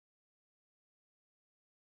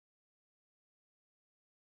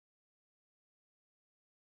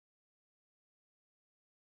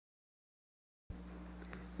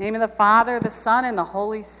In the name of the Father, the Son, and the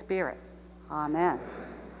Holy Spirit. Amen.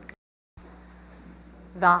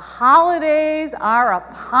 The holidays are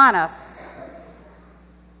upon us.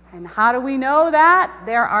 And how do we know that?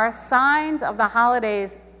 There are signs of the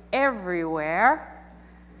holidays everywhere.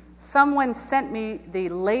 Someone sent me the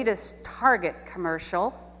latest Target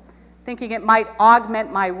commercial, thinking it might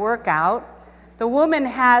augment my workout. The woman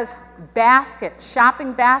has baskets,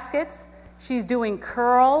 shopping baskets. She's doing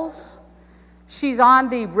curls. She's on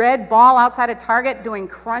the red ball outside of Target doing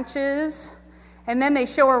crunches. And then they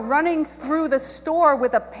show her running through the store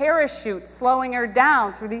with a parachute, slowing her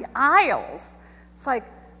down through the aisles. It's like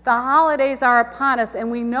the holidays are upon us, and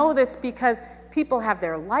we know this because people have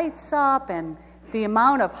their lights up, and the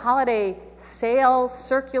amount of holiday sale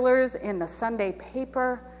circulars in the Sunday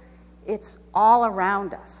paper, it's all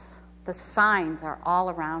around us. The signs are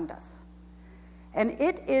all around us. And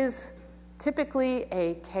it is typically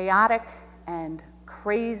a chaotic and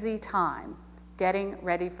crazy time getting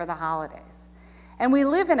ready for the holidays. And we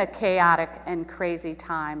live in a chaotic and crazy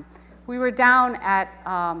time. We were down at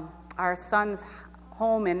our son's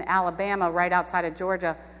home in Alabama, right outside of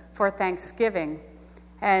Georgia, for Thanksgiving.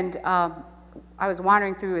 And I was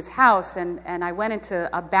wandering through his house, and I went into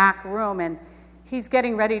a back room, and he's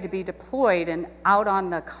getting ready to be deployed, and out on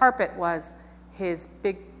the carpet was his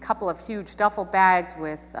big couple of huge duffel bags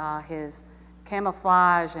with his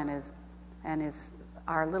camouflage, and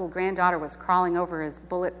our little granddaughter was crawling over his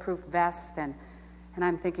bulletproof vest, and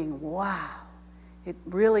I'm thinking, wow, it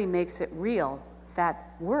really makes it real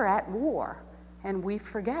that we're at war, and we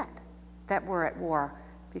forget that we're at war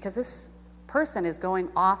because this person is going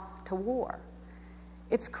off to war.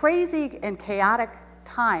 It's crazy and chaotic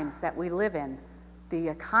times that we live in. The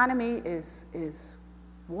economy is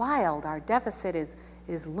wild. Our deficit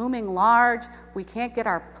is looming large. We can't get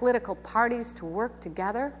our political parties to work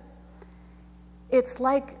together. It's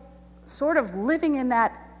like sort of living in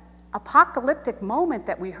that apocalyptic moment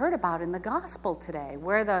that we heard about in the gospel today,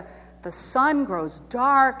 where the sun grows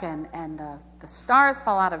dark and the stars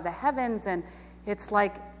fall out of the heavens, and it's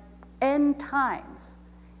like end times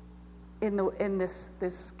in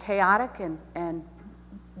this chaotic and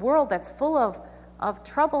world that's full of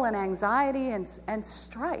trouble and anxiety and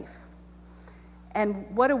strife. And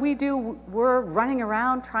what do? We're running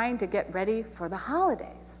around trying to get ready for the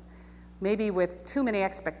holidays, maybe with too many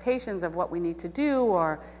expectations of what we need to do,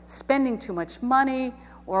 or spending too much money,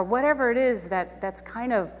 or whatever it is that's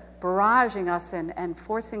kind of barraging us and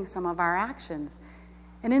forcing some of our actions.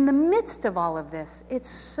 And in the midst of all of this, it's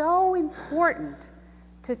so important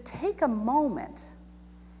to take a moment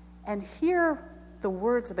and hear the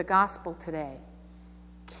words of the gospel today.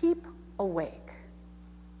 Keep awake.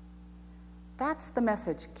 That's the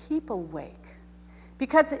message, keep awake.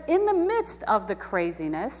 Because in the midst of the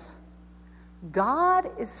craziness, God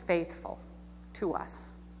is faithful to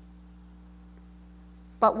us.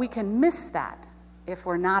 But we can miss that if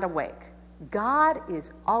we're not awake. God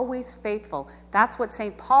is always faithful. That's what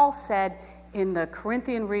St. Paul said in the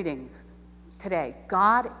Corinthian readings today.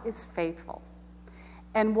 God is faithful.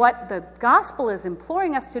 And what the gospel is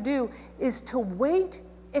imploring us to do is to wait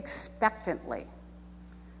expectantly,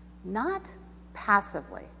 not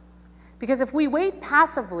passively. Because if we wait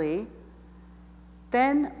passively,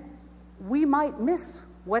 then we might miss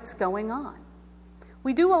what's going on.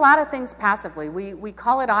 We do a lot of things passively. We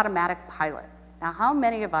call it automatic pilot. Now, how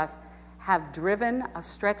many of us have driven a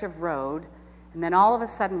stretch of road and then all of a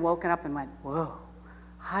sudden woken up and went, whoa,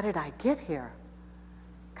 how did I get here?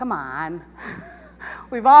 Come on.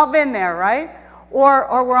 We've all been there, right?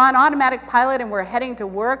 Or we're on automatic pilot and we're heading to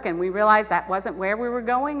work and we realize that wasn't where we were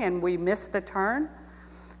going and we missed the turn.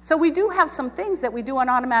 So we do have some things that we do on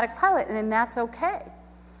automatic pilot, and that's okay.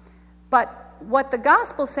 But what the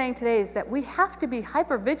gospel is saying today is that we have to be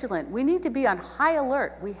hypervigilant. We need to be on high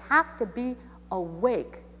alert. We have to be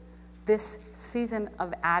awake this season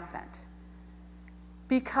of Advent.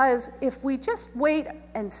 Because if we just wait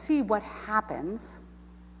and see what happens,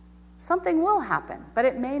 something will happen, but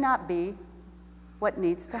it may not be what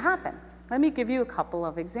needs to happen. Let me give you a couple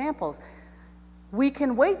of examples. We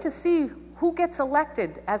can wait to see who gets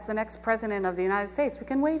elected as the next president of the United States. We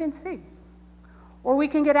can wait and see. Or we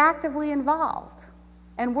can get actively involved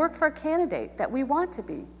and work for a candidate that we want to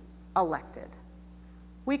be elected.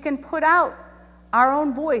 We can put out our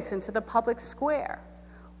own voice into the public square.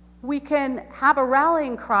 We can have a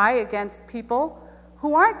rallying cry against people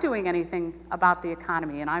who aren't doing anything about the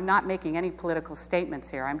economy. And I'm not making any political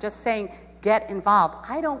statements here. I'm just saying get involved.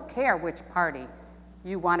 I don't care which party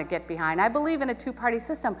you want to get behind. I believe in a two-party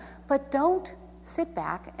system, but don't sit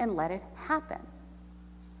back and let it happen.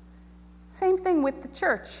 Same thing with the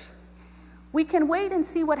church. We can wait and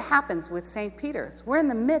see what happens with St. Peter's. We're in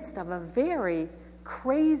the midst of a very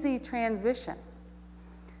crazy transition.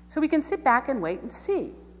 So we can sit back and wait and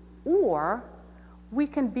see. Or we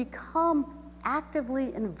can become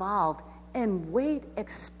actively involved and wait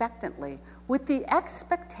expectantly with the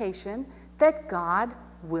expectation that God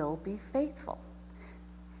will be faithful.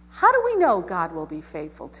 How do we know God will be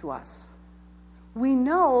faithful to us? We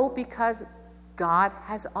know because God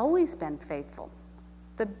has always been faithful.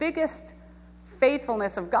 The biggest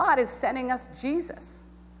faithfulness of God is sending us Jesus.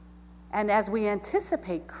 And as we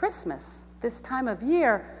anticipate Christmas this time of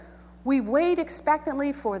year, we wait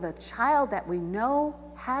expectantly for the child that we know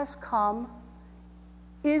has come,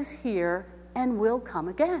 is here, and will come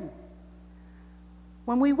again.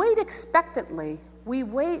 When we wait expectantly, we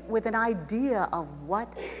wait with an idea of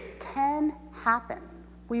what can happen.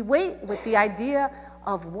 We wait with the idea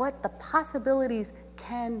of what the possibilities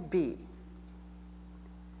can be.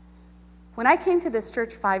 When I came to this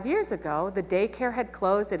church 5 years ago, the daycare had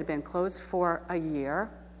closed. It had been closed for a year,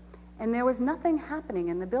 and there was nothing happening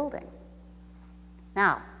in the building.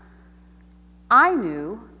 Now, I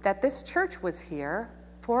knew that this church was here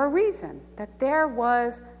for a reason, that there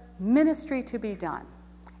was ministry to be done.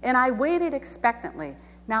 And I waited expectantly.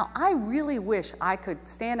 Now, I really wish I could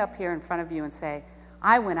stand up here in front of you and say,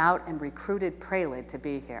 I went out and recruited Prelude to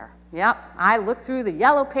be here. Yep, I looked through the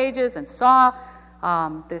yellow pages and saw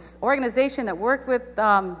this organization that worked with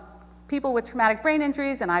people with traumatic brain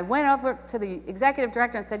injuries, and I went over to the executive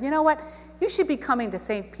director and said, you know what, you should be coming to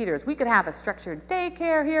St. Peter's. We could have a structured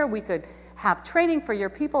daycare here, we could have training for your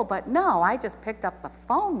people, but no, I just picked up the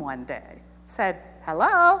phone one day, said,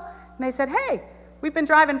 hello, and they said, hey, we've been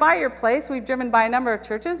driving by your place, we've driven by a number of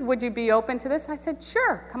churches, would you be open to this? I said,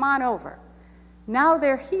 sure, come on over. Now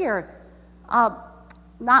they're here.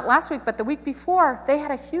 Not last week, but the week before, they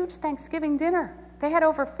had a huge Thanksgiving dinner. They had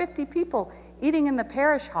over 50 people eating in the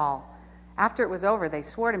parish hall. After it was over, they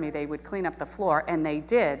swore to me they would clean up the floor, and they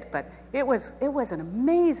did. But it was an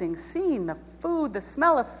amazing scene. The food, the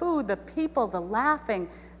smell of food, the people, the laughing,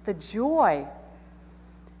 the joy.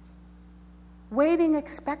 Waiting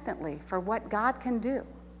expectantly for what God can do.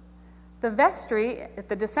 The vestry at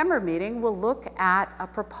the December meeting will look at a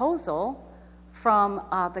proposal from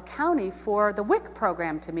the county for the WIC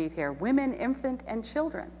program to meet here, Women, Infant, and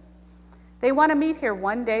Children. They want to meet here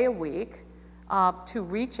one day a week to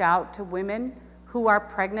reach out to women who are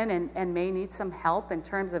pregnant and may need some help in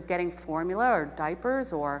terms of getting formula or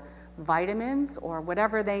diapers or vitamins or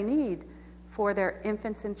whatever they need for their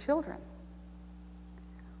infants and children.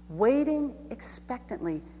 Waiting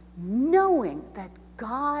expectantly, knowing that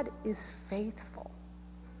God is faithful.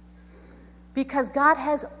 Because God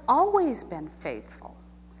has always been faithful.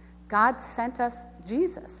 God sent us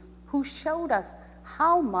Jesus, who showed us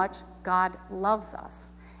how much God loves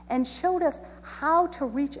us and showed us how to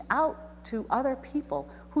reach out to other people,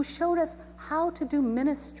 who showed us how to do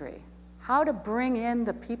ministry, how to bring in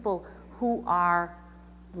the people who are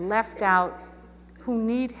left out, who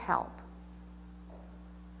need help.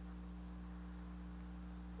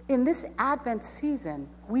 In this Advent season,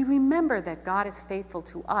 we remember that God is faithful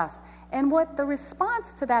to us. And what the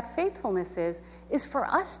response to that faithfulness is for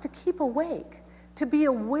us to keep awake, to be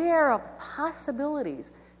aware of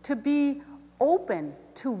possibilities, to be open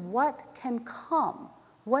to what can come,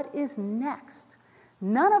 what is next.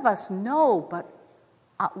 None of us know, but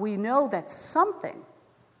we know that something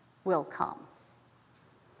will come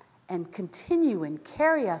and continue and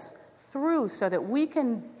carry us through so that we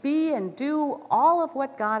can be and do all of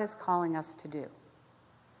what God is calling us to do.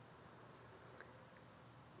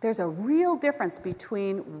 There's a real difference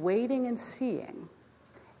between waiting and seeing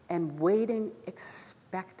and waiting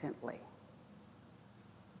expectantly.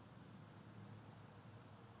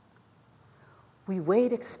 We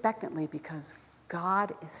wait expectantly because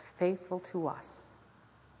God is faithful to us.